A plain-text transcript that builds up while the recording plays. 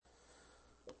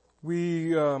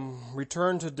We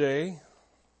return today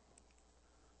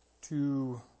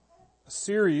to a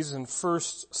series in 1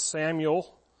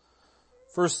 Samuel.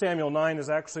 1 Samuel 9 is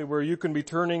actually where you can be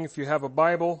turning if you have a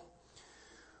Bible.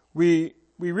 We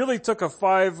really took a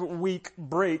 5-week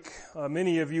break.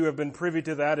 Many of you have been privy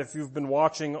to that if you've been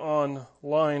watching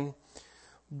online.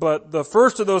 But the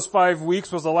first of those 5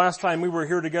 weeks was the last time we were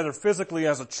here together physically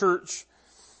as a church.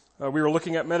 We were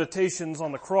looking at meditations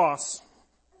on the cross.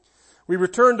 We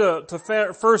returned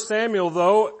to 1 Samuel,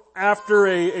 though, after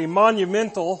a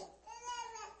monumental,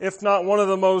 if not one of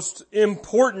the most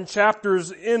important chapters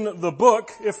in the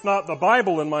book, if not the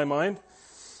Bible in my mind,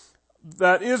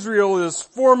 that Israel is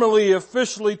formally,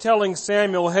 officially telling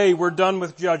Samuel, hey, we're done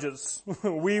with judges.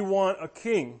 We want a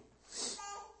king.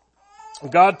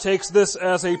 God takes this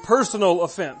as a personal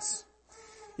offense.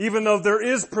 Even though there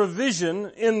is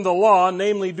provision in the law,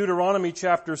 namely Deuteronomy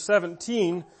chapter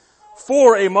 17,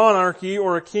 for a monarchy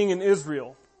or a king in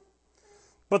Israel.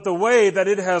 But the way that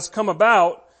it has come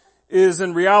about is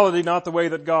in reality not the way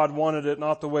that God wanted it,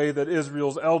 not the way that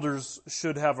Israel's elders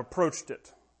should have approached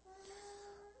it.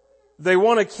 They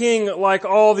want a king like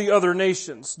all the other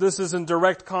nations. This is in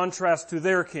direct contrast to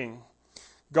their king,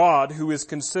 God, who is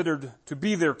considered to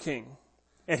be their king.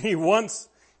 And he wants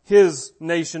his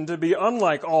nation to be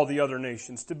unlike all the other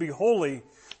nations, to be holy,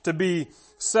 to be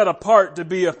set apart, to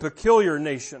be a peculiar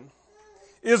nation.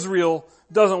 Israel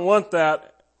doesn't want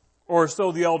that, or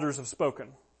so the elders have spoken.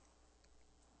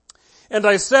 And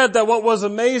I said that what was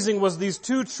amazing was these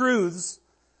two truths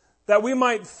that we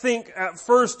might think at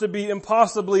first to be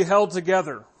impossibly held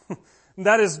together.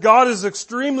 That is, God is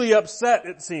extremely upset,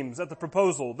 it seems, at the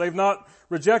proposal. They've not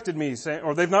rejected me,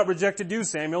 or they've not rejected you,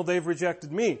 Samuel, they've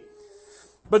rejected me.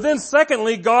 But then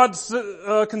secondly, God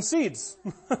concedes.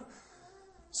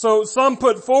 So some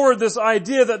put forward this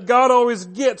idea that God always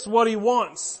gets what he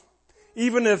wants.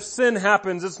 Even if sin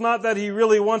happens, it's not that he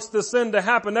really wants the sin to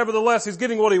happen. Nevertheless, he's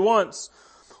getting what he wants.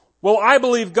 Well, I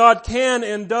believe God can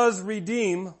and does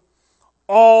redeem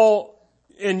all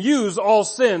and use all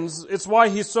sins. It's why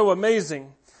he's so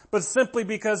amazing. But simply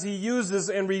because he uses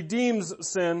and redeems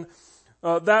sin,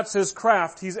 that's his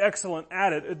craft. He's excellent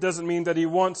at it. It doesn't mean that he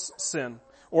wants sin,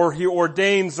 or he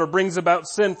ordains or brings about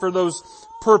sin for those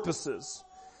purposes.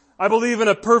 I believe in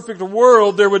a perfect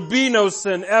world there would be no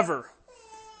sin ever.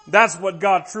 That's what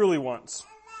God truly wants,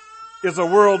 is a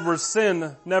world where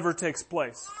sin never takes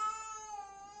place.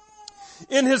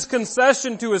 In his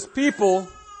concession to his people,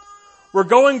 we're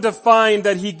going to find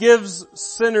that he gives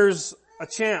sinners a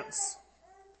chance.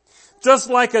 Just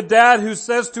like a dad who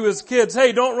says to his kids,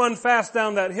 hey, don't run fast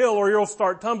down that hill or you'll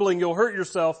start tumbling, you'll hurt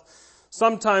yourself.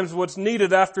 Sometimes what's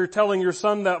needed after telling your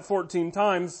son that 14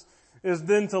 times is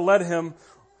then to let him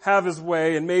have his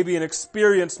way, and maybe an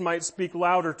experience might speak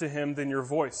louder to him than your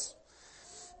voice.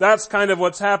 That's kind of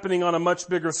what's happening on a much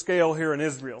bigger scale here in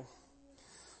Israel.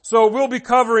 So we'll be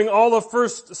covering all of 1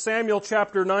 Samuel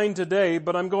chapter 9 today,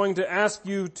 but I'm going to ask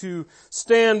you to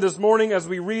stand this morning as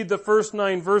we read the first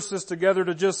 9 verses together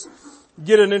to just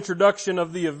get an introduction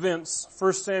of the events.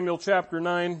 1 Samuel chapter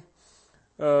 9,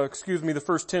 the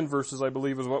first 10 verses I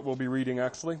believe is what we'll be reading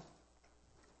actually.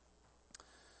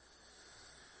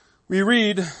 We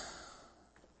read,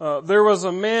 there was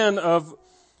a man of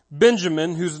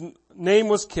Benjamin whose name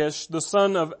was Kish, the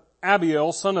son of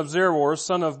Abiel, son of Zeror,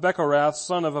 son of Bechorath,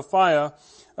 son of Aphiah,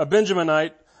 a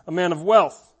Benjaminite, a man of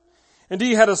wealth. And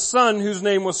he had a son whose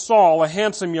name was Saul, a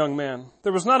handsome young man.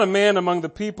 There was not a man among the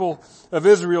people of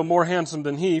Israel more handsome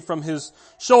than he. From his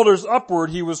shoulders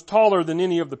upward he was taller than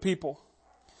any of the people.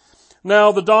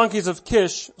 Now the donkeys of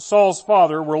Kish, Saul's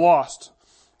father, were lost.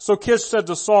 So Kish said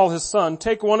to Saul his son,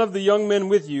 take one of the young men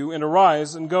with you and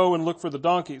arise and go and look for the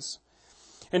donkeys.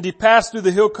 And he passed through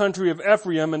the hill country of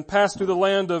Ephraim and passed through the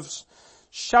land of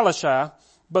Shalishah,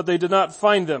 but they did not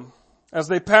find them. As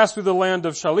they passed through the land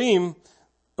of Shalim,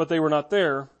 but they were not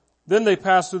there. Then they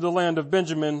passed through the land of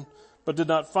Benjamin, but did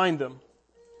not find them.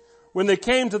 When they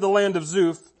came to the land of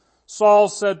Zuph, Saul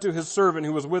said to his servant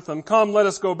who was with him, come, let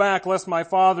us go back, lest my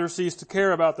father cease to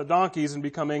care about the donkeys and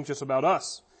become anxious about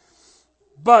us.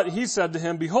 But he said to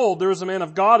him, behold, there is a man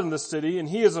of God in this city, and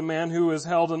he is a man who is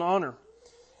held in honor.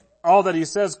 All that he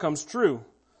says comes true.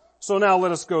 So now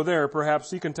let us go there. Perhaps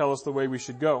he can tell us the way we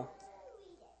should go.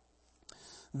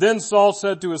 Then Saul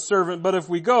said to his servant, but if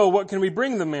we go, what can we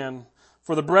bring the man?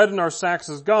 For the bread in our sacks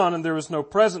is gone, and there is no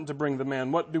present to bring the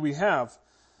man. What do we have?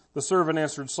 The servant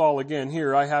answered Saul again,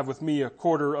 here, I have with me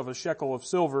 1/4 of a shekel of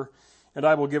silver, and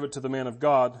I will give it to the man of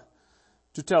God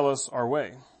to tell us our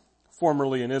way.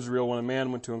 Formerly in Israel, when a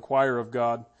man went to inquire of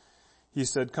God, he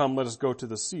said, come, let us go to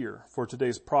the seer, for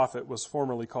today's prophet was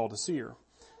formerly called a seer.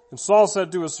 And Saul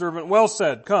said to his servant, "Well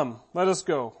said, come, let us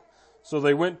go." So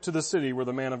they went to the city where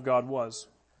the man of God was.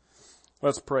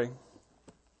 Let's pray.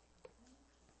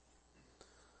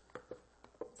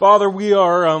 Father, we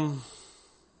are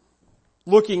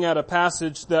looking at a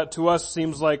passage that to us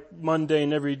seems like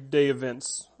mundane, everyday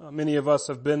events. Many of us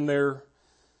have been there,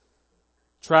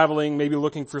 traveling, maybe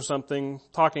looking for something,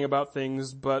 talking about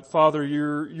things. But Father,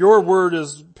 your word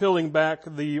is peeling back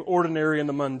the ordinary and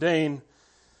the mundane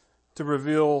to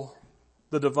reveal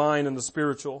the divine and the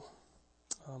spiritual.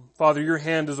 Father, your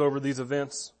hand is over these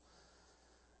events.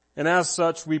 And as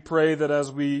such, we pray that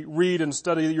as we read and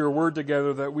study your word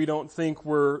together, that we don't think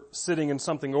we're sitting in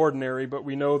something ordinary, but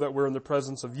we know that we're in the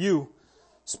presence of you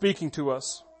speaking to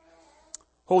us.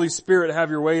 Holy Spirit, have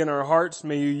your way in our hearts.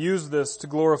 May you use this to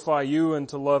glorify you and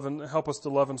to love and help us to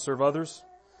love and serve others.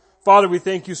 Father, we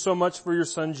thank you so much for your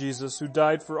Son, Jesus, who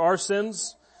died for our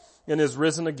sins and is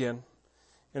risen again.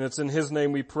 And it's in his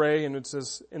name we pray, and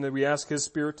that we ask his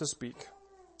Spirit to speak.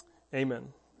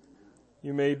 Amen.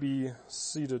 You may be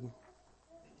seated.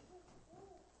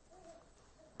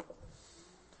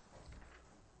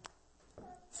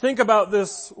 Think about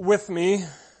this with me.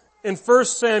 In 1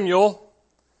 Samuel,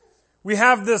 we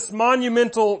have this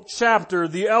monumental chapter.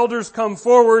 The elders come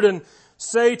forward and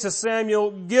say to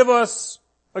Samuel, "Give us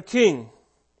a king."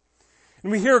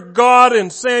 And we hear God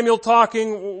and Samuel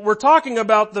talking. We're talking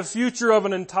about the future of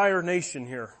an entire nation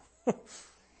here.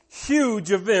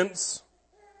 Huge events.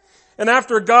 And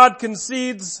after God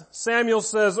concedes, Samuel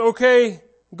says, "Okay,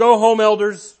 go home,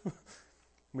 elders."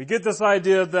 We get this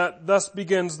idea that thus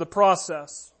begins the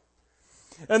process.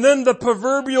 And then the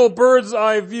proverbial bird's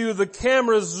eye view, the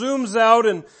camera zooms out,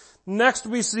 and next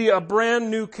we see a brand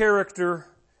new character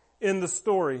in the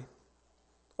story.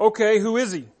 Okay, who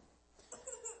is he?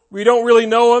 We don't really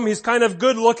know him. He's kind of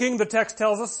good looking, the text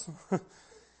tells us.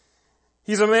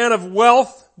 He's a man of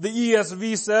wealth, the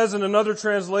ESV says, and in other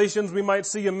translations we might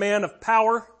see a man of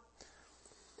power.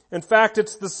 In fact,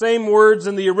 it's the same words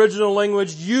in the original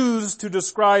language used to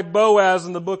describe Boaz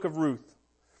in the book of Ruth.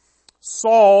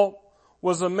 Saul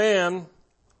was a man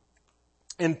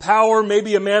in power,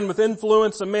 maybe a man with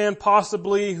influence, a man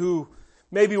possibly who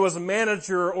maybe was a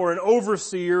manager or an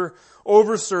overseer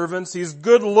over servants. He's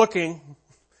good looking.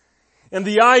 And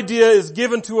the idea is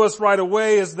given to us right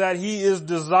away is that he is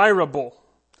desirable.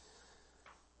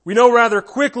 We know rather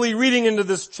quickly reading into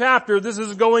this chapter, this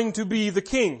is going to be the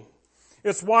king.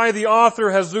 It's why the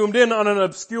author has zoomed in on an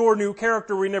obscure new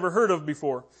character we never heard of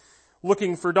before,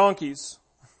 looking for donkeys.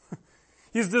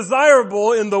 He's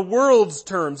desirable in the world's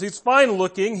terms. He's fine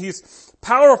looking. He's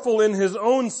powerful in his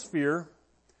own sphere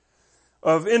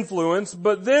of influence.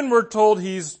 But then we're told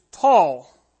he's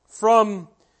tall. From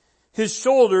his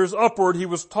shoulders upward, he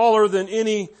was taller than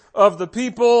any of the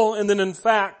people. And then in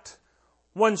fact,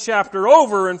 one chapter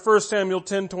over in 1 Samuel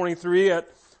 10:23 at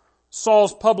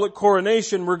Saul's public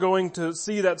coronation, we're going to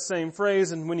see that same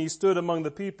phrase. And when he stood among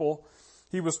the people,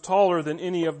 he was taller than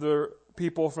any of the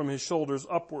people from his shoulders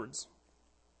upwards.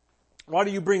 Why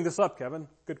do you bring this up, Kevin?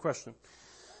 Good question.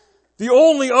 The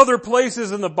only other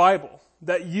places in the Bible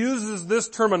that uses this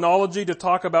terminology to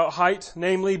talk about height,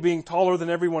 namely being taller than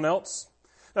everyone else.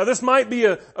 Now this might be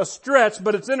a stretch,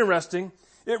 but it's interesting.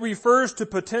 It refers to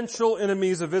potential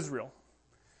enemies of Israel.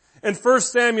 In 1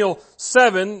 Samuel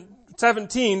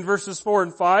 17, verses 4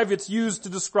 and 5, it's used to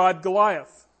describe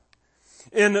Goliath.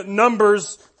 In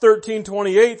Numbers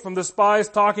 13:28, from the spies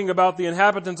talking about the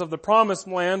inhabitants of the promised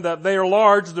land, that they are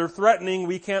large, they're threatening,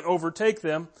 we can't overtake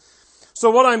them. So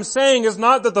what I'm saying is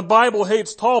not that the Bible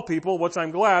hates tall people, which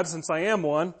I'm glad since I am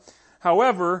one.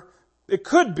 However, it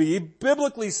could be,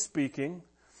 biblically speaking,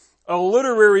 a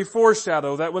literary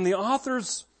foreshadow that when the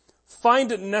authors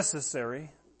find it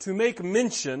necessary to make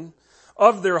mention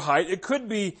of their height, it could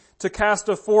be to cast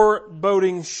a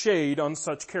foreboding shade on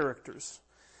such characters.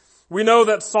 We know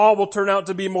that Saul will turn out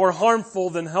to be more harmful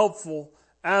than helpful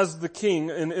as the king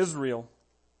in Israel.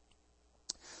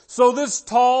 So this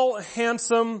tall,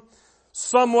 handsome,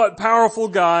 somewhat powerful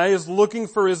guy is looking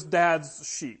for his dad's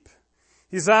sheep.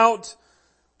 He's out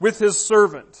with his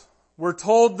servant. We're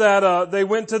told that they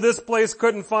went to this place,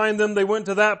 couldn't find them. They went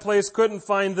to that place, couldn't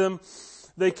find them.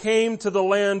 They came to the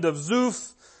land of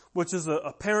Zuph, which is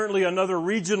apparently another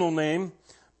regional name,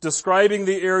 describing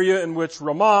the area in which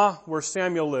Ramah, where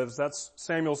Samuel lives. That's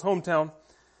Samuel's hometown.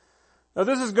 Now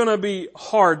this is going to be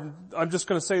hard. I'm just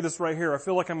going to say this right here. I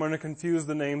feel like I'm going to confuse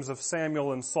the names of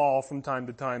Samuel and Saul from time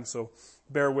to time, so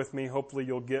bear with me. Hopefully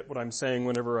you'll get what I'm saying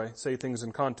whenever I say things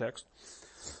in context.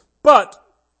 But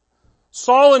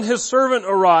Saul and his servant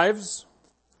arrives,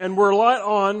 and we're let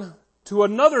on to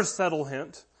another subtle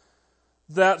hint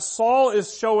that Saul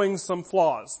is showing some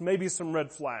flaws, maybe some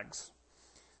red flags.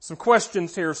 Some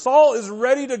questions here. Saul is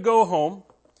ready to go home,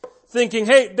 thinking,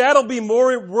 hey, Dad'll be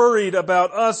more worried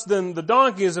about us than the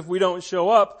donkeys if we don't show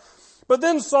up. But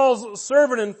then Saul's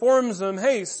servant informs him,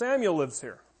 hey, Samuel lives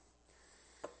here.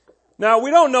 Now,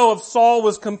 we don't know if Saul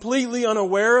was completely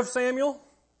unaware of Samuel,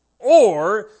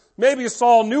 or maybe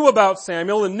Saul knew about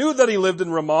Samuel and knew that he lived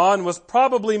in Ramah and was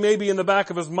probably maybe in the back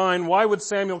of his mind, why would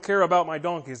Samuel care about my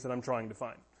donkeys that I'm trying to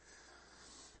find?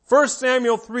 1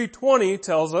 Samuel 3:20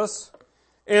 tells us,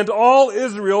 and all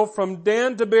Israel from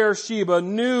Dan to Beersheba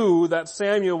knew that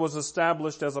Samuel was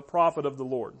established as a prophet of the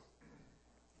Lord.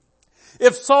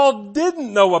 If Saul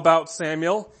didn't know about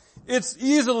Samuel, it's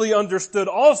easily understood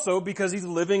also because he's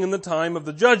living in the time of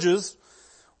the judges,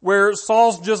 where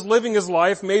Saul's just living his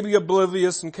life, maybe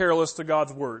oblivious and careless to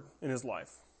God's word in his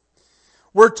life.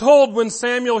 We're told when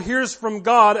Samuel hears from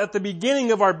God at the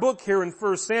beginning of our book here in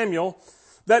 1 Samuel,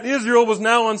 that Israel was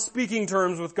now on speaking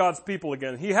terms with God's people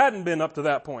again. He hadn't been up to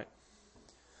that point.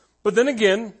 But then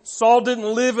again, Saul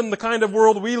didn't live in the kind of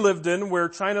world we lived in, where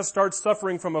China starts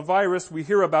suffering from a virus, we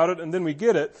hear about it, and then we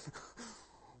get it.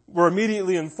 We're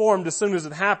immediately informed as soon as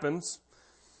it happens.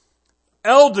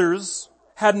 Elders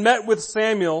had met with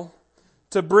Samuel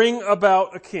to bring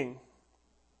about a king.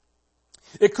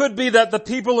 It could be that the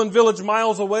people in village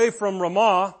miles away from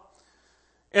Ramah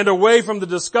and away from the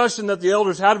discussion that the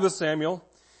elders had with Samuel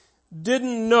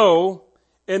didn't know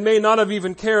and may not have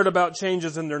even cared about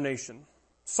changes in their nation.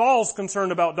 Saul's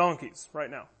concerned about donkeys right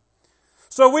now.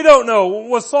 So we don't know.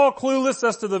 Was Saul clueless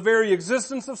as to the very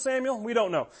existence of Samuel? We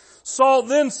don't know. Saul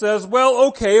then says, well,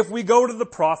 okay, if we go to the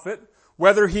prophet,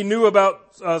 whether he knew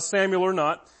about Samuel or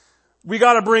not, we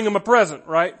got to bring him a present,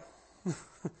 right?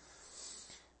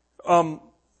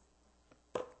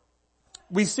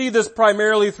 We see this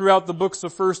primarily throughout the books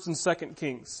of 1 and 2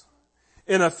 Kings.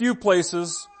 In a few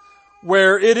places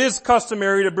where it is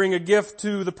customary to bring a gift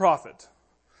to the prophet.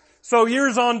 So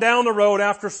years on down the road,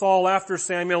 after Saul, after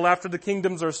Samuel, after the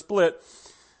kingdoms are split,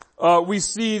 we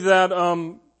see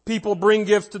that people bring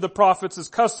gifts to the prophets as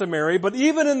customary. But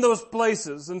even in those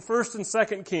places, in 1 and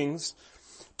 2 Kings,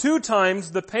 2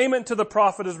 times the payment to the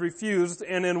prophet is refused,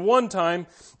 and in 1 time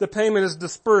the payment is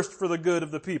dispersed for the good of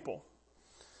the people.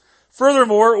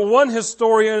 Furthermore, one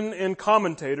historian and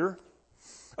commentator,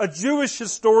 a Jewish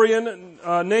historian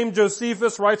named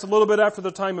Josephus, writes a little bit after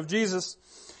the time of Jesus.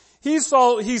 He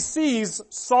sees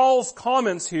Saul's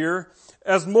comments here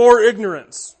as more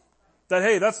ignorance. That,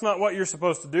 hey, that's not what you're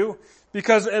supposed to do.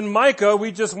 Because in Micah,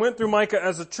 we just went through Micah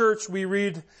as a church, we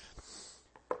read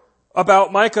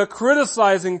about Micah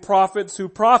criticizing prophets who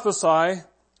prophesy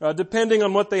depending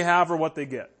on what they have or what they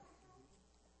get.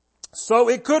 So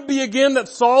it could be again that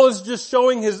Saul is just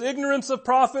showing his ignorance of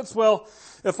prophets. Well,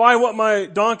 if I want my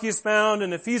donkeys found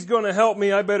and if he's going to help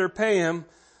me, I better pay him.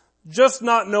 Just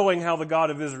not knowing how the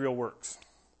God of Israel works.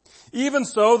 Even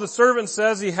so, the servant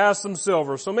says he has some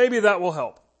silver, so maybe that will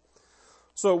help.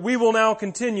 So we will now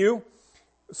continue.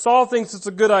 Saul thinks it's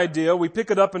a good idea. We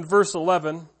pick it up in verse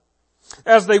 11.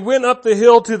 As they went up the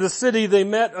hill to the city, they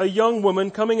met a young woman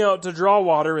coming out to draw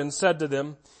water and said to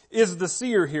them, is the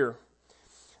seer here?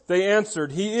 They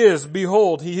answered, he is.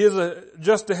 Behold, he is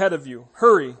just ahead of you.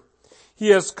 Hurry. He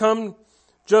has come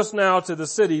just now to the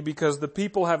city because the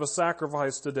people have a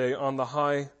sacrifice today on the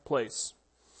high place.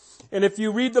 And if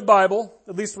you read the Bible,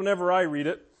 at least whenever I read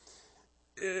it,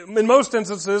 in most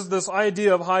instances, this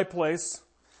idea of high place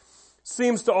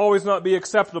seems to always not be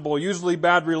acceptable. Usually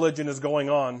bad religion is going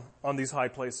on these high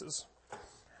places.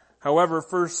 However,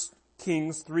 1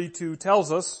 Kings 3:2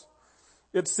 tells us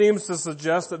it seems to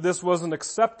suggest that this was an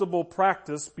acceptable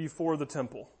practice before the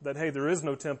temple. That, hey, there is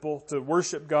no temple to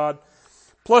worship God.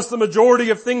 Plus, the majority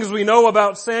of things we know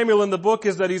about Samuel in the book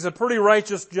is that he's a pretty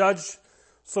righteous judge,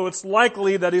 so it's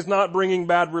likely that he's not bringing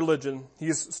bad religion.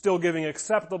 He's still giving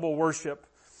acceptable worship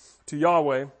to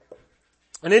Yahweh.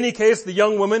 In any case, the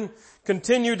young woman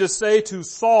continued to say to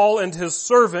Saul and his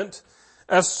servant,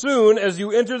 as soon as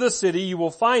you enter the city, you will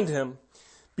find him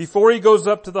before he goes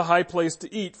up to the high place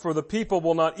to eat, for the people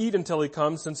will not eat until he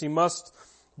comes, since he must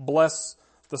bless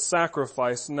the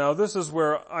sacrifice. Now, this is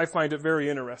where I find it very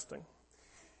interesting.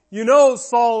 You know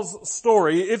Saul's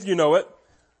story, if you know it.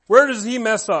 Where does he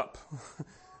mess up?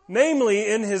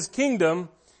 Namely, in his kingdom,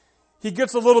 he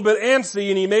gets a little bit antsy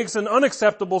and he makes an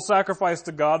unacceptable sacrifice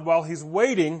to God while he's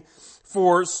waiting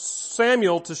for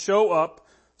Samuel to show up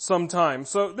sometime.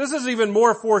 So this is even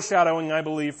more foreshadowing, I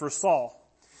believe, for Saul.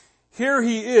 Here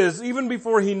he is, even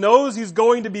before he knows he's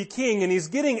going to be king, and he's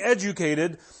getting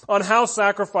educated on how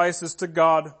sacrifices to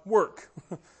God work.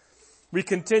 We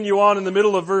continue on in the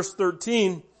middle of verse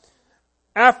 13.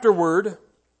 Afterward,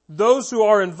 Those who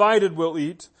are invited will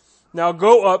eat. Now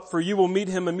go up, for you will meet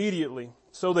him immediately."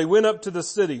 So they went up to the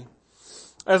city.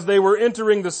 As they were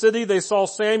entering the city, they saw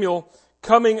Samuel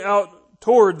coming out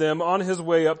toward them on his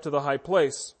way up to the high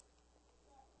place.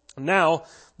 Now,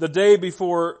 the day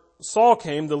before Saul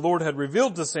came, the Lord had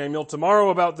revealed to Samuel, "Tomorrow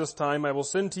about this time I will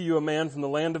send to you a man from the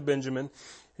land of Benjamin,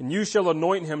 and you shall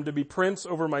anoint him to be prince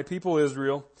over my people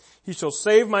Israel. He shall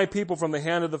save my people from the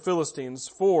hand of the Philistines,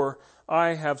 for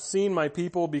I have seen my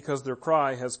people because their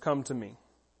cry has come to me."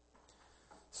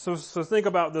 So think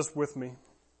about this with me.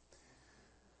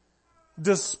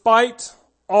 Despite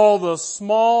all the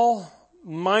small,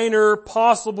 minor,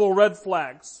 possible red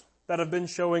flags that have been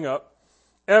showing up,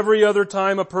 every other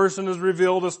time a person is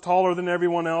revealed as taller than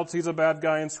everyone else, he's a bad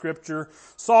guy in Scripture.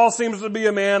 Saul seems to be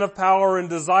a man of power and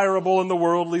desirable in the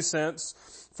worldly sense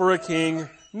for a king.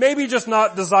 Maybe just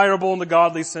not desirable in the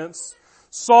godly sense.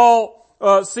 Saul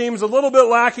seems a little bit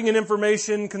lacking in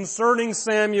information concerning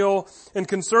Samuel and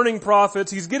concerning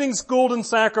prophets. He's getting schooled in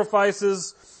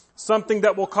sacrifices, something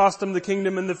that will cost him the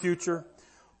kingdom in the future.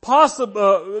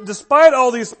 Despite all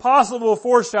these possible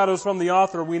foreshadows from the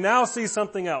author, we now see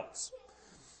something else.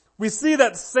 We see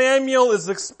that Samuel is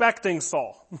expecting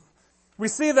Saul. We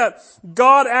see that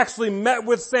God actually met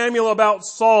with Samuel about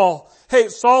Saul. Hey,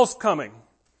 Saul's coming.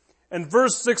 And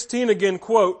verse 16 again,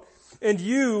 quote, "And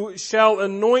you shall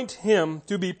anoint him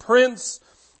to be prince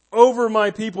over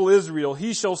my people Israel.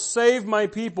 He shall save my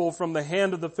people from the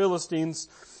hand of the Philistines,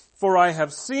 for I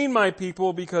have seen my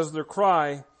people because their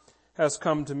cry has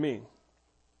come to me."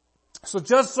 So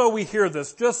just so we hear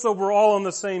this, just so we're all on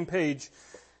the same page,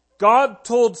 God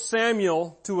told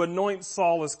Samuel to anoint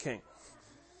Saul as king.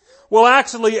 Well,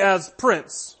 actually as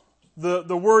prince.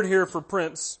 The word here for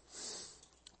prince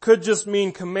could just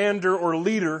mean commander or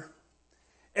leader.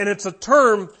 And it's a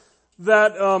term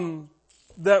that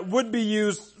would be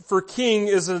used for king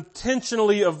is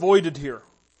intentionally avoided here.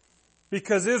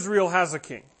 Because Israel has a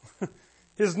king.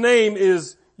 His name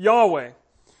is Yahweh.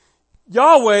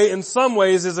 Yahweh in some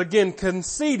ways is again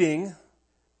conceding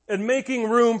and making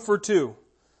room for two.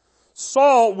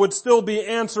 Saul would still be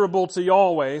answerable to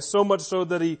Yahweh, so much so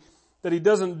that he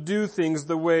doesn't do things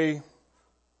the way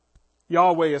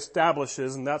Yahweh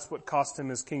establishes, and that's what cost him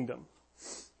his kingdom.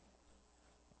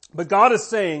 But God is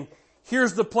saying,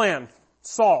 here's the plan.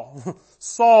 Saul.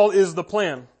 Saul is the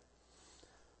plan.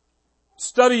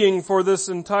 Studying for this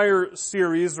entire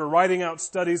series, or writing out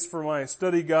studies for my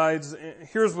study guides,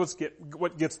 here's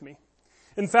what gets me.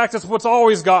 In fact, it's what's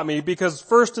always got me, because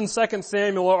 1st and 2nd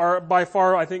Samuel are by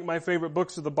far, I think, my favorite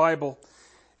books of the Bible.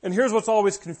 And here's what's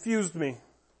always confused me.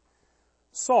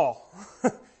 Saul.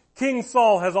 King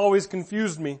Saul has always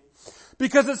confused me.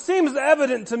 Because it seems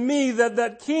evident to me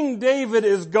that King David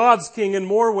is God's king in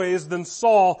more ways than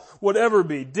Saul would ever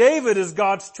be. David is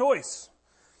God's choice.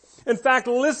 In fact,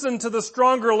 listen to the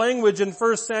stronger language in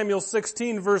 1 Samuel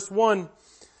 16 verse 1.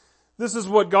 This is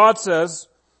what God says.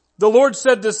 "The Lord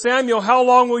said to Samuel, 'How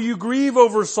long will you grieve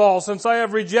over Saul, since I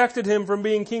have rejected him from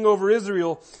being king over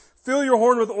Israel? Fill your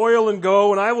horn with oil and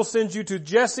go, and I will send you to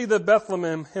Jesse the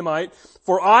Bethlehemite,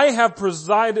 for I have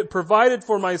provided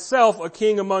for myself a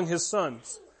king among his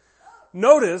sons.'"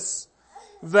 Notice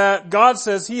that God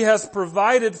says he has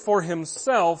provided for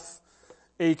himself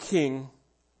a king.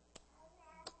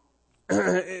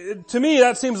 To me,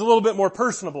 that seems a little bit more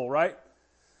personable, right?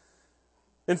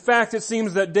 In fact, it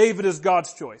seems that David is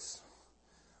God's choice.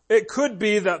 It could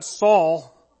be that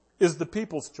Saul is the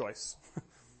people's choice.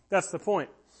 That's the point.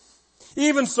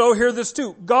 Even so, hear this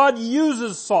too. God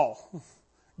uses Saul.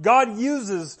 God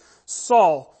uses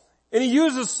Saul. And he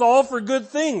uses Saul for good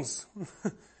things.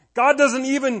 God doesn't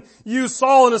even use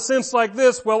Saul in a sense like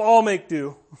this, well, I'll make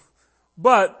do.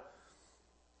 But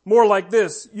more like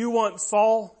this. You want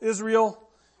Saul, Israel?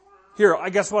 Here, I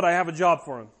guess what? I have a job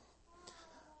for him.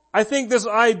 I think this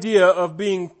idea of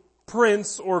being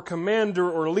prince or commander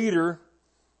or leader,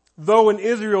 though in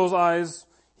Israel's eyes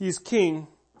he's king,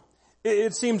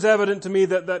 it seems evident to me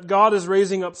that God is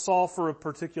raising up Saul for a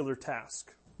particular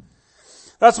task.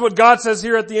 That's what God says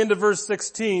here at the end of verse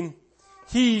 16.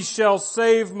 "He shall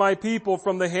save my people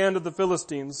from the hand of the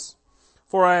Philistines,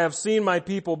 for I have seen my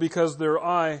people because their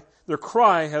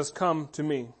cry has come to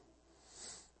me."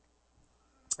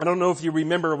 I don't know if you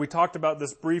remember, we talked about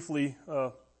this briefly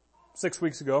 6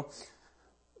 weeks ago.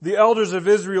 The elders of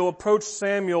Israel approached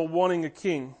Samuel wanting a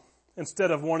king instead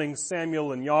of wanting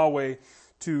Samuel and Yahweh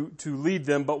to lead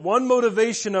them. But one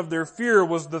motivation of their fear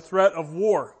was the threat of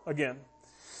war again.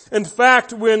 In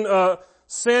fact, when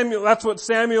that's what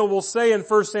Samuel will say in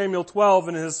 1 Samuel 12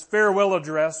 in his farewell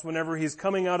address whenever he's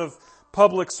coming out of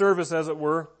public service, as it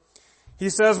were. He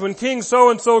says, when King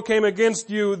so-and-so came against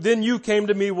you, then you came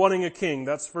to me wanting a king.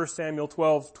 That's 1 Samuel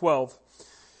 12:12.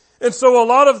 And so a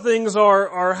lot of things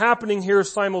are happening here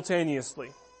simultaneously.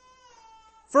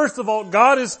 First of all,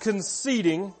 God is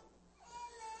conceding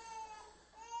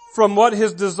from what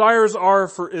His desires are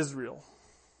for Israel.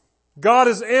 God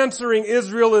is answering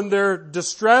Israel in their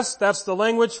distress. That's the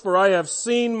language, for I have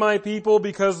seen my people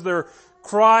because their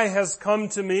cry has come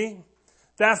to me.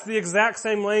 That's the exact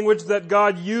same language that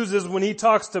God uses when He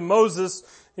talks to Moses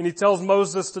and He tells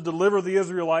Moses to deliver the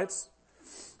Israelites.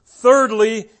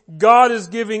 Thirdly, God is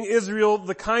giving Israel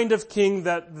the kind of king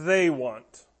that they want.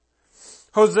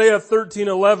 Hosea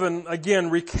 13:11 again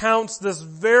recounts this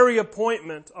very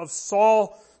appointment of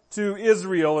Saul to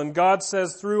Israel, and God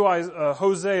says through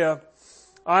Hosea,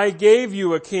 I gave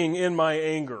you a king in my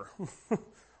anger. A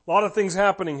lot of things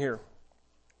happening here.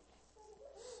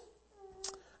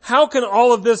 How can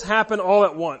all of this happen all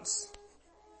at once?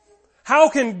 How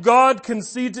can God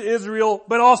concede to Israel,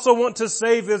 but also want to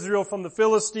save Israel from the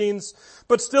Philistines,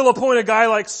 but still appoint a guy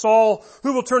like Saul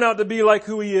who will turn out to be like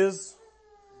who he is?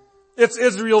 It's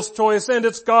Israel's choice and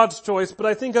it's God's choice, but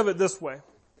I think of it this way.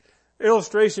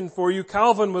 Illustration for you,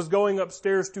 Calvin was going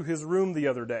upstairs to his room the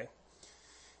other day,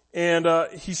 and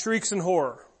he shrieks in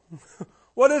horror.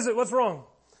 What is it? What's wrong?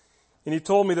 And he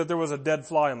told me that there was a dead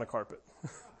fly on the carpet.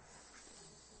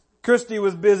 Christy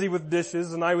was busy with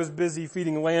dishes and I was busy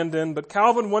feeding Landon, but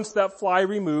Calvin wants that fly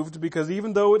removed because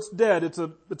even though it's dead, it's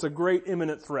a great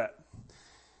imminent threat.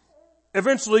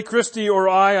 Eventually, Christy or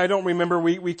I don't remember,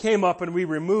 we came up and we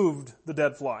removed the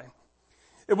dead fly.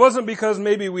 It wasn't because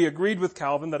maybe we agreed with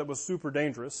Calvin that it was super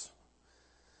dangerous,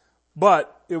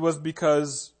 but it was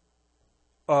because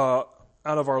out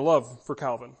of our love for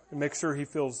Calvin and make sure he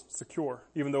feels secure,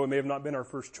 even though it may have not been our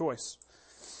first choice.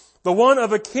 The one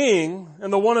of a king,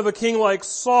 and the one of a king like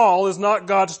Saul, is not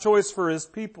God's choice for His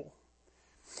people.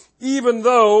 Even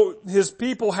though His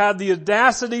people had the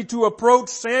audacity to approach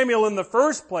Samuel in the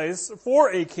first place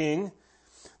for a king,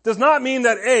 does not mean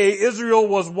that Israel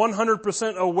was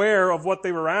 100% aware of what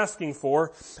they were asking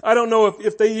for. I don't know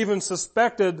if they even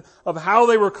suspected of how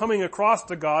they were coming across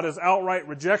to God as outright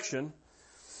rejection.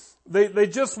 They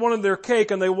just wanted their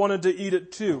cake and they wanted to eat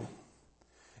it too.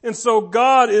 And so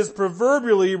God is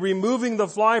proverbially removing the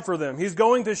fly for them. He's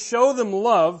going to show them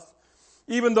love,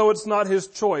 even though it's not His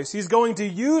choice. He's going to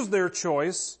use their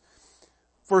choice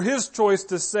for His choice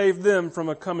to save them from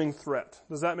a coming threat.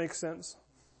 Does that make sense?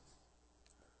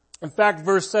 In fact,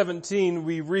 verse 17,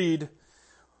 we read,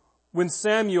 when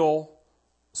Samuel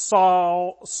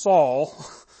saw Saul,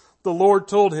 the Lord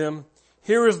told him,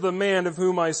 here is the man of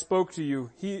whom I spoke to you.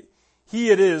 He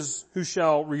it is who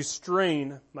shall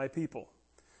restrain my people.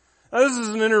 Now, this is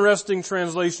an interesting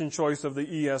translation choice of the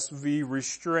ESV,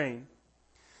 restrain.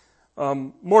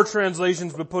 More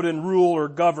translations would put in rule or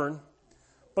govern.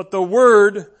 But the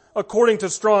word, according to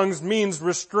Strong's, means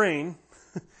restrain.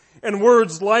 And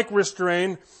words like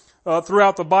restrain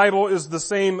throughout the Bible is the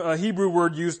same Hebrew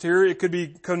word used here. It could be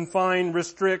confine,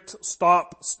 restrict,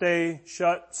 stop, stay,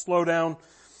 shut, slow down.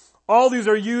 All these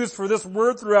are used for this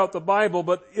word throughout the Bible,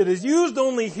 but it is used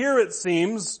only here, it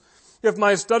seems, if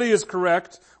my study is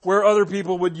correct, where other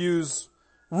people would use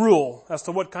rule as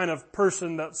to what kind of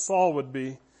person that Saul would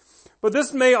be. But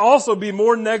this may also be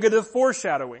more negative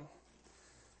foreshadowing.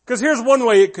 Because here's one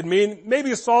way it could mean,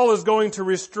 maybe Saul is going to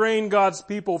restrain God's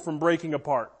people from breaking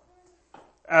apart,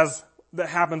 as that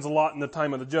happens a lot in the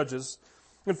time of the judges.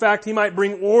 In fact, he might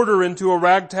bring order into a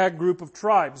ragtag group of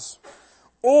tribes.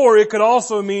 Or it could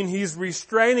also mean he's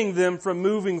restraining them from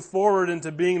moving forward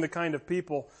into being the kind of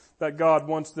people that God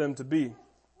wants them to be.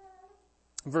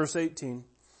 Verse 18.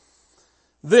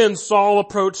 Then Saul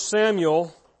approached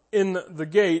Samuel in the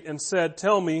gate and said,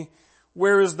 tell me,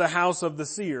 where is the house of the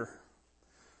seer?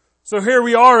 So here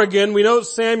we are again. We know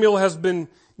Samuel has been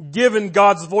given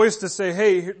God's voice to say,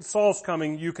 hey, Saul's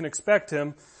coming, you can expect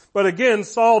him. But again,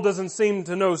 Saul doesn't seem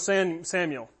to know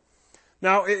Samuel.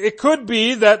 Now, it could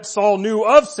be that Saul knew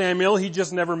of Samuel, he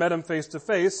just never met him face to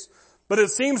face. But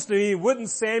it seems to me, wouldn't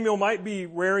Samuel might be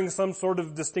wearing some sort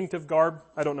of distinctive garb?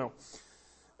 I don't know.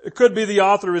 It could be the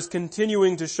author is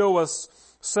continuing to show us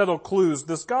subtle clues.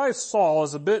 This guy Saul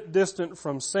is a bit distant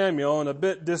from Samuel and a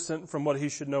bit distant from what he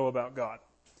should know about God.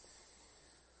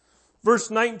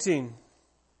 Verse 19.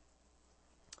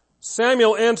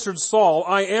 Samuel answered Saul,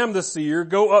 I am the seer.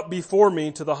 Go up before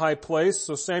me to the high place.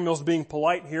 So Samuel's being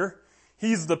polite here.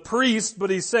 He's the priest,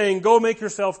 but he's saying, go make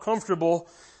yourself comfortable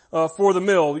for the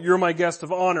meal. You're my guest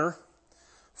of honor.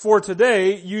 For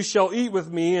today you shall eat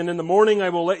with me, and in the morning I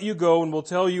will let you go and will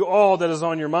tell you all that is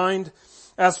on your mind.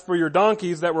 As for your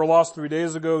donkeys that were lost 3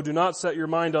 days ago, do not set your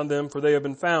mind on them, for they have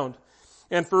been found.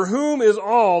 And for whom is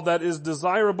all that is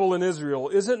desirable in Israel?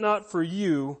 Is it not for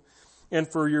you and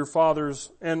for your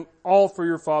father's, and all for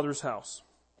your father's house?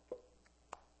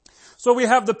 So we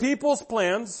have the people's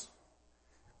plans.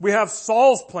 We have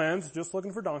Saul's plans, just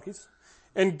looking for donkeys,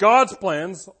 and God's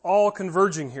plans all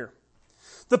converging here.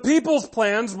 The people's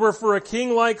plans were for a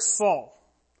king like Saul.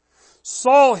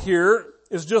 Saul here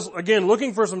is just, again,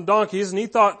 looking for some donkeys, and he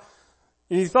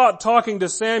thought talking to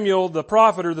Samuel, the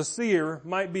prophet or the seer,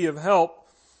 might be of help,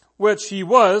 which he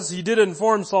was. He did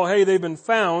inform Saul, hey, they've been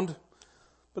found.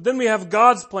 But then we have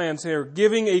God's plans here,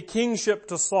 giving a kingship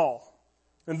to Saul.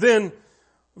 And then,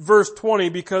 verse 20,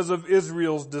 because of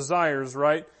Israel's desires,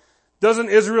 right? Doesn't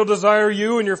Israel desire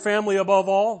you and your family above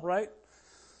all, right?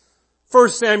 1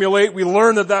 Samuel 8, we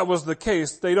learn that was the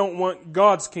case. They don't want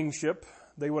God's kingship.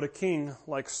 They want a king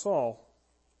like Saul.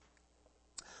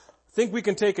 I think we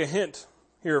can take a hint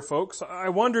here, folks. I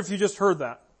wonder if you just heard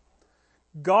that.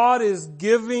 God is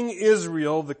giving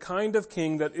Israel the kind of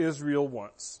king that Israel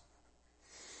wants.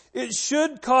 It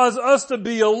should cause us to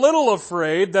be a little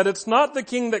afraid that it's not the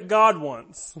king that God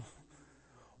wants.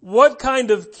 What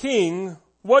kind of king,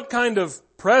 what kind of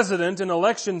president in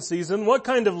election season, what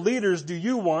kind of leaders do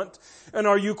you want? And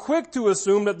are you quick to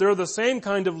assume that they're the same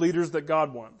kind of leaders that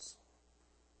God wants?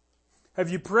 Have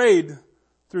you prayed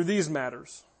through these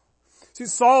matters? See,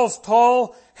 Saul's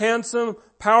tall, handsome,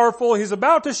 powerful. He's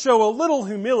about to show a little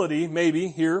humility, maybe,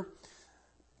 here.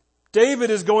 David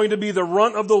is going to be the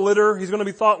runt of the litter. He's going to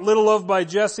be thought little of by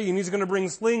Jesse, and he's going to bring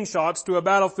slingshots to a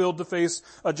battlefield to face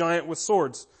a giant with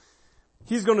swords.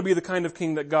 He's going to be the kind of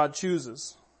king that God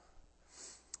chooses.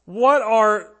 What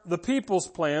are the people's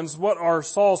plans? What are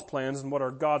Saul's plans? And what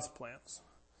are God's plans?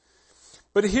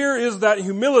 But here is that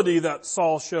humility that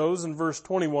Saul shows in verse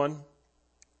 21.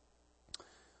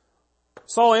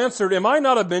 Saul answered, am I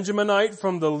not a Benjaminite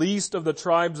from the least of the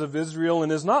tribes of Israel?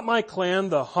 And is not my clan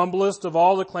the humblest of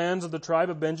all the clans of the tribe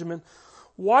of Benjamin?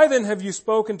 Why then have you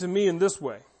spoken to me in this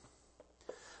way?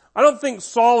 I don't think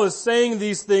Saul is saying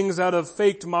these things out of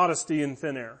faked modesty and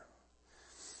thin air.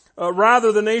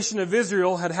 Rather, the nation of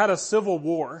Israel had had a civil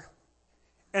war,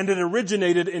 and it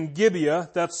originated in Gibeah,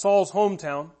 that's Saul's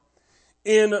hometown,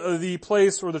 in the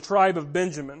place or the tribe of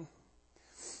Benjamin.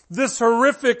 This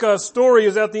horrific story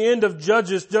is at the end of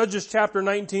Judges chapter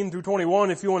 19 through 21,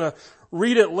 if you want to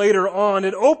read it later on.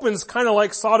 It opens kind of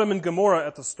like Sodom and Gomorrah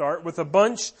at the start, with a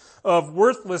bunch of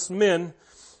worthless men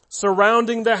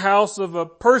surrounding the house of a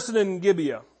person in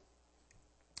Gibeah.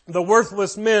 The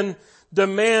worthless men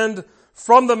demand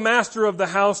from the master of the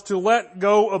house to let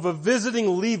go of a visiting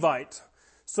Levite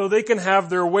so they can have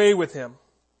their way with him.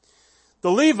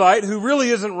 The Levite, who really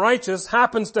isn't righteous,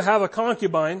 happens to have a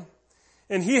concubine,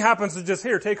 and he happens to just,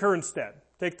 here, take her instead.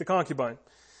 Take the concubine.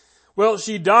 Well,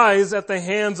 she dies at the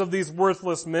hands of these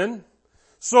worthless men.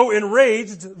 So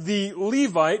enraged, the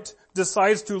Levite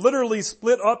decides to literally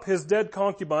split up his dead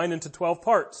concubine into 12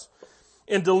 parts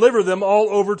and deliver them all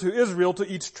over to Israel, to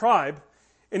each tribe.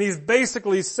 And he's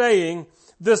basically saying,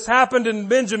 this happened in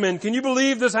Benjamin. Can you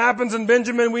believe this happens in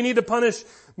Benjamin? We need to punish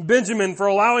Benjamin for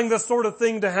allowing this sort of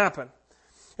thing to happen.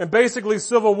 And basically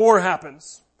civil war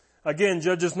happens. Again,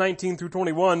 Judges 19 through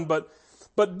 21, but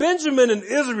Benjamin and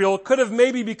Israel could have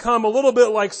maybe become a little bit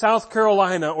like South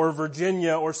Carolina or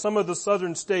Virginia or some of the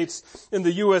southern states in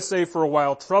the USA for a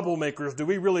while. Troublemakers. Do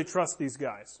we really trust these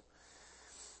guys?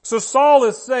 So Saul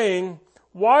is saying,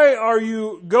 why are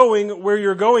you going where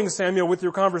you're going, Samuel, with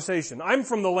your conversation? I'm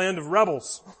from the land of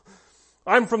rebels.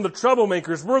 I'm from the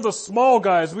troublemakers. We're the small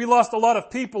guys. We lost a lot of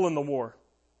people in the war.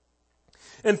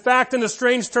 In fact, in a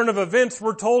strange turn of events,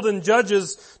 we're told in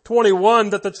Judges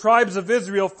 21 that the tribes of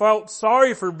Israel felt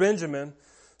sorry for Benjamin,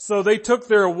 so they took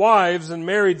their wives and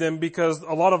married them because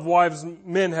a lot of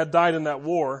men had died in that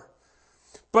war.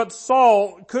 But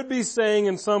Saul could be saying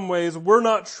in some ways, we're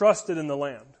not trusted in the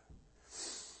land.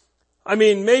 I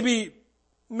mean, maybe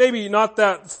not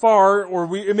that far,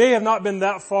 or it may have not been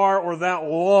that far or that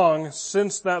long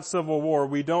since that civil war.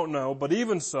 We don't know, but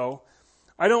even so,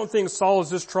 I don't think Saul is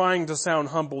just trying to sound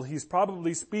humble. He's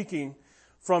probably speaking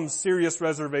from serious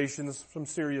reservations, from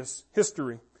serious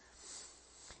history.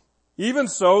 Even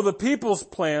so, the people's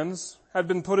plans had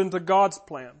been put into God's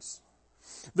plans.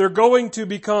 They're going to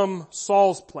become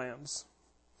Saul's plans.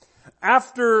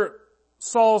 After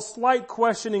Saul's slight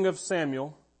questioning of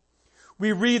Samuel,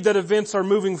 we read that events are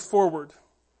moving forward.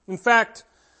 In fact,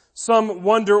 some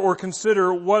wonder or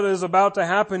consider what is about to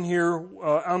happen here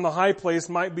on the high place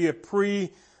might be a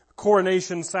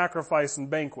pre-coronation sacrifice and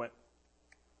banquet.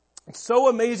 It's so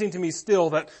amazing to me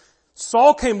still that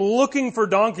Saul came looking for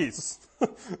donkeys.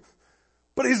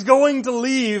 But he's going to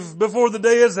leave before the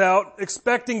day is out,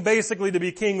 expecting basically to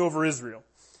be king over Israel.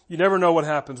 You never know what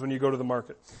happens when you go to the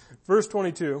market. Verse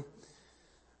 22.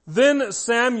 Then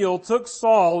Samuel took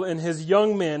Saul and his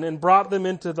young men and brought them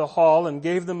into the hall and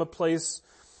gave them a place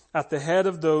at the head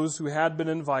of those who had been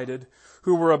invited,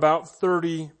 who were about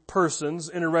 30 persons.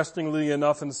 Interestingly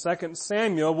enough, in 2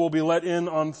 Samuel, we'll be let in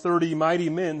on 30 mighty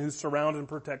men who surround and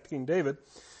protect King David.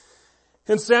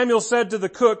 And Samuel said to the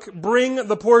cook, "Bring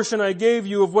the portion I gave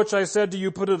you, of which I said to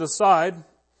you, put it aside."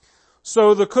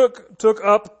 So the cook took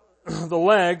up the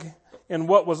leg and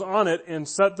what was on it and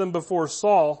set them before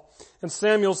Saul. And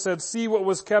Samuel said, "See, what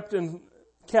was kept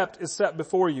is set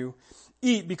before you.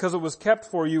 Eat, because it was kept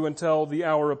for you until the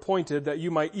hour appointed, that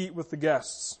you might eat with the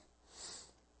guests."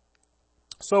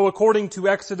 So according to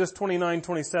Exodus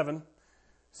 29:27,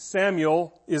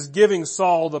 Samuel is giving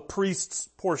Saul the priest's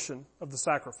portion of the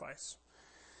sacrifice.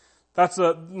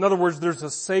 In other words, there's a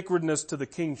sacredness to the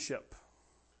kingship.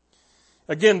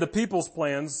 Again, the people's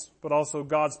plans, but also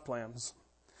God's plans.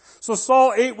 So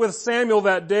Saul ate with Samuel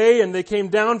that day, and they came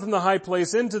down from the high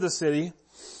place into the city.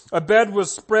 A bed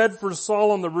was spread for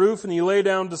Saul on the roof, and he lay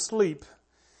down to sleep.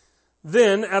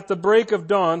 Then, at the break of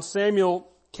dawn, Samuel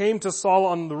came to Saul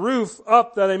on the roof,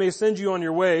 "Up, that I may send you on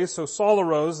your way." So Saul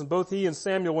arose, and both he and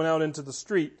Samuel went out into the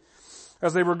street.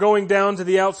 As they were going down to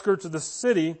the outskirts of the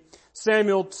city,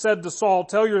 Samuel said to Saul,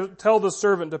 Tell the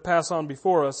servant to pass on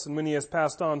before us, and when he has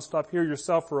passed on, stop here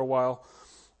yourself for a while,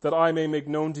 that I may make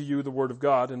known to you the word of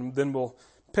God." And then we'll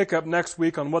pick up next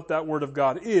week on what that word of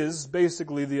God is,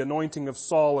 basically the anointing of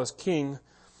Saul as king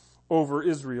over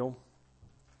Israel.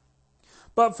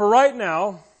 But for right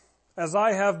now, as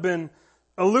I have been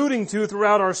alluding to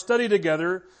throughout our study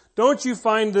together, don't you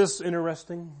find this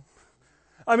interesting?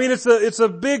 I mean, it's a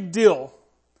big deal.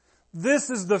 This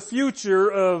is the future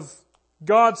of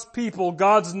God's people,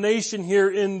 God's nation here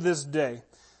in this day,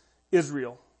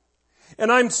 Israel.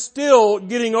 And I'm still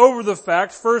getting over the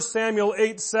fact, 1 Samuel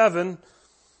 8:7,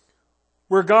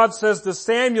 where God says to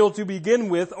Samuel to begin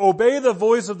with, "Obey the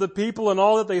voice of the people and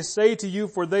all that they say to you,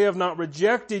 for they have not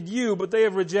rejected you, but they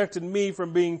have rejected me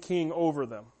from being king over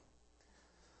them."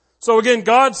 So again,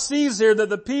 God sees here that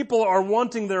the people are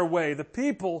wanting their way. The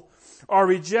people are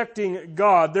rejecting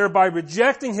God, thereby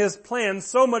rejecting His plan,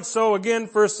 so much so, again,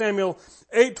 1 Samuel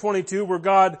 8:22, where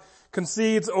God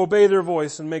concedes, "Obey their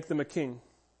voice and make them a king."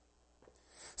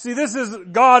 See, this is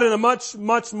God in a much,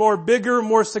 much more bigger,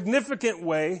 more significant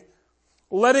way,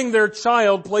 letting their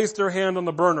child place their hand on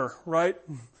the burner, right?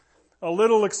 A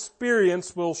little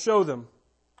experience will show them.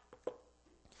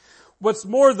 What's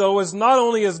more, though, is not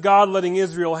only is God letting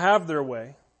Israel have their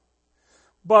way,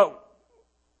 but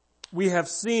we have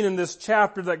seen in this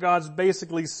chapter that God's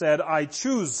basically said, "I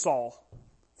choose Saul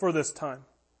for this time."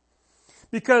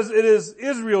 Because it is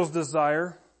Israel's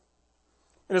desire,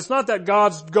 and it's not that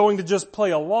God's going to just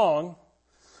play along,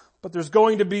 but there's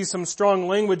going to be some strong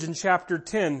language in chapter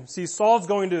 10. See, Saul's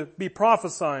going to be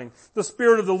prophesying. The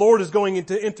Spirit of the Lord is going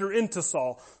to enter into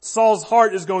Saul. Saul's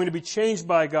heart is going to be changed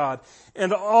by God.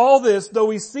 And all this, though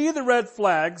we see the red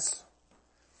flags,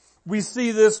 we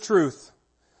see this truth,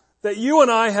 that you and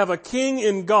I have a king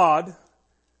in God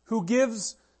who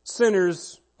gives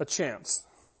sinners a chance.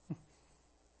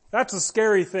 That's a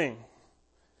scary thing.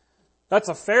 That's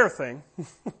a fair thing.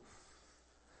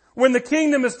 When the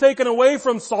kingdom is taken away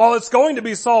from Saul, it's going to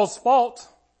be Saul's fault.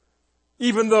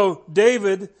 Even though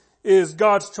David is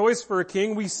God's choice for a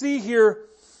king, we see here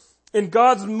in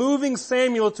God's moving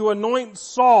Samuel to anoint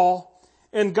Saul,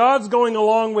 and God's going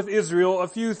along with Israel a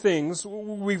few things.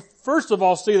 We first of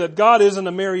all see that God isn't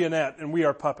a marionette and we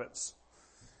are puppets.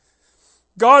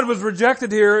 God was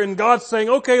rejected here, and God's saying,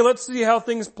 "Okay, let's see how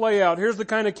things play out. Here's the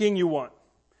kind of king you want."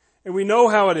 And we know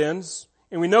how it ends,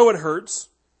 and we know it hurts.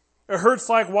 It hurts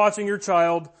like watching your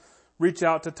child reach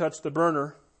out to touch the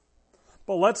burner.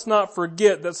 But let's not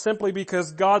forget that simply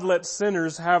because God lets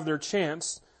sinners have their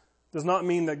chance does not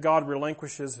mean that God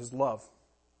relinquishes His love.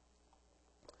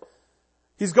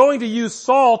 He's going to use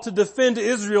Saul to defend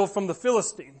Israel from the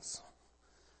Philistines.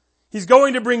 He's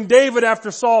going to bring David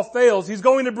after Saul fails. He's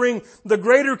going to bring the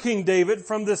greater King David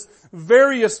from this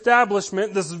very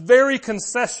establishment, this very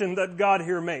concession that God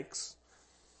here makes.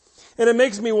 And it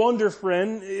makes me wonder,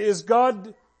 friend, is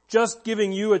God just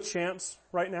giving you a chance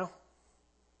right now?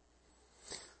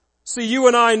 See, you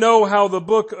and I know how the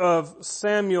book of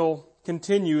Samuel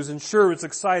continues, and sure, it's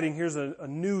exciting. Here's a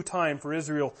new time for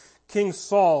Israel. King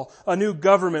Saul, a new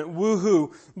government,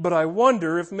 woohoo. But I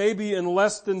wonder if maybe in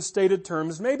less than stated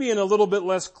terms, maybe in a little bit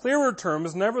less clearer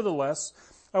terms, nevertheless,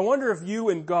 I wonder if you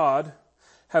and God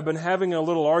have been having a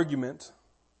little argument.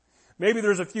 Maybe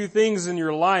there's a few things in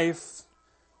your life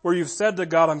where you've said to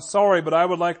God, "I'm sorry, but I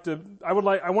want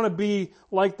to be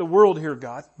like the world here,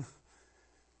 God."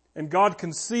 and God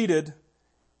conceded,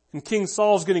 and King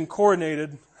Saul's getting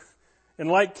coronated, and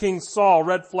like King Saul,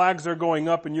 red flags are going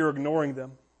up and you're ignoring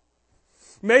them.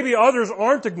 Maybe others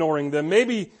aren't ignoring them.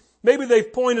 Maybe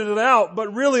they've pointed it out,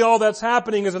 but really all that's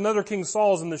happening is another King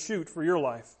Saul's in the chute for your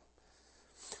life.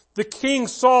 The King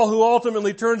Saul who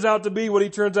ultimately turns out to be what he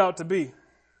turns out to be.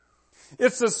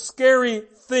 It's a scary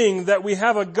thing that we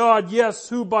have a God, yes,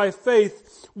 who by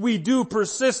faith we do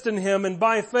persist in Him, and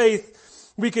by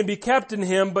faith we can be kept in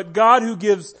Him, but God who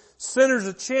gives sinners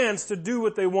a chance to do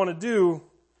what they want to do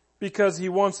because He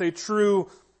wants a true,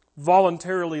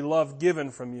 voluntarily love given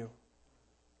from you.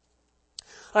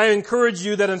 I encourage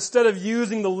you that instead of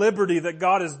using the liberty that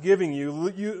God is giving you,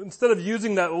 instead of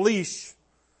using that leash,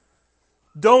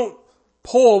 don't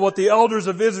pull what the elders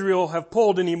of Israel have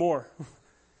pulled anymore.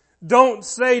 Don't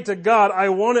say to God, I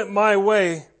want it my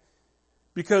way,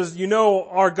 because you know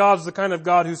our God's the kind of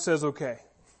God who says okay.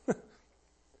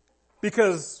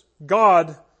 Because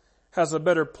God has a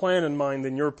better plan in mind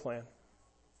than your plan.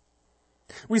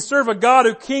 We serve a God,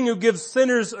 a King who gives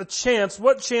sinners a chance.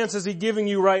 What chance is He giving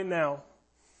you right now?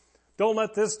 Don't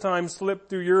let this time slip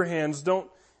through your hands. Don't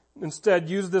instead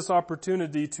use this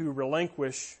opportunity to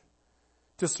relinquish,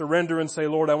 to surrender and say,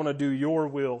 Lord, I want to do your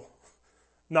will,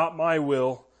 not my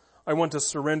will. I want to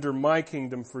surrender my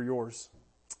kingdom for yours.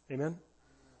 Amen?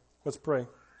 Let's pray.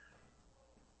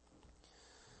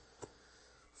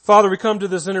 Father, we come to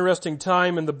this interesting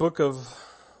time in the book of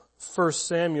 1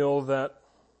 Samuel that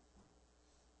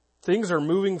things are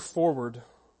moving forward.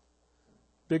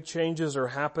 Big changes are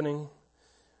happening.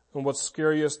 And what's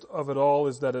scariest of it all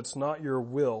is that it's not your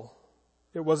will.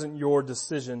 It wasn't your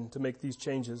decision to make these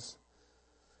changes.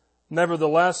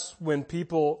 Nevertheless, when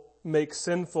people make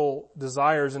sinful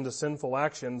desires into sinful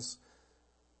actions,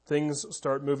 things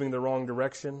start moving the wrong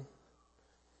direction.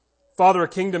 Father, a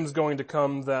kingdom's going to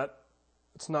come that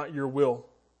it's not your will.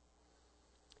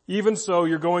 Even so,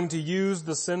 you're going to use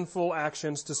the sinful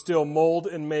actions to still mold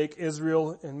and make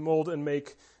Israel and mold and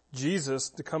make Jesus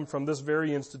to come from this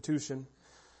very institution.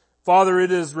 Father,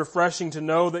 it is refreshing to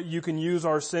know that you can use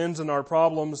our sins and our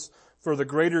problems for the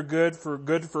greater good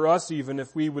for us even,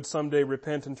 if we would someday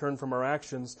repent and turn from our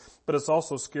actions. But it's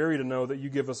also scary to know that you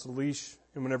give us a leash,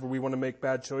 and whenever we want to make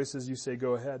bad choices, you say,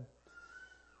 go ahead.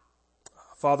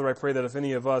 Father, I pray that if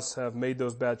any of us have made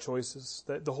those bad choices,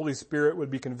 that the Holy Spirit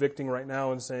would be convicting right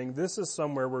now and saying, this is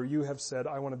somewhere where you have said,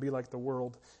 I want to be like the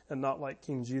world and not like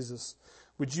King Jesus.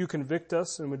 Would you convict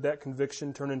us, and would that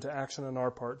conviction turn into action on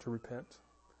our part to repent?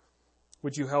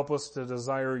 Would you help us to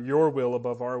desire your will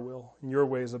above our will and your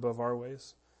ways above our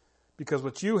ways? Because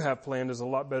what you have planned is a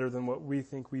lot better than what we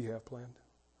think we have planned.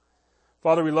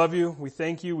 Father, we love you. We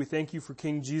thank you. We thank you for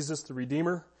King Jesus, the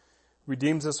Redeemer, who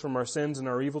redeems us from our sins and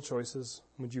our evil choices.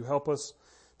 Would you help us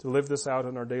to live this out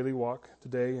in our daily walk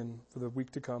today and for the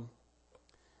week to come?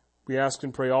 We ask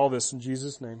and pray all this in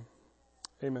Jesus' name.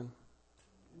 Amen.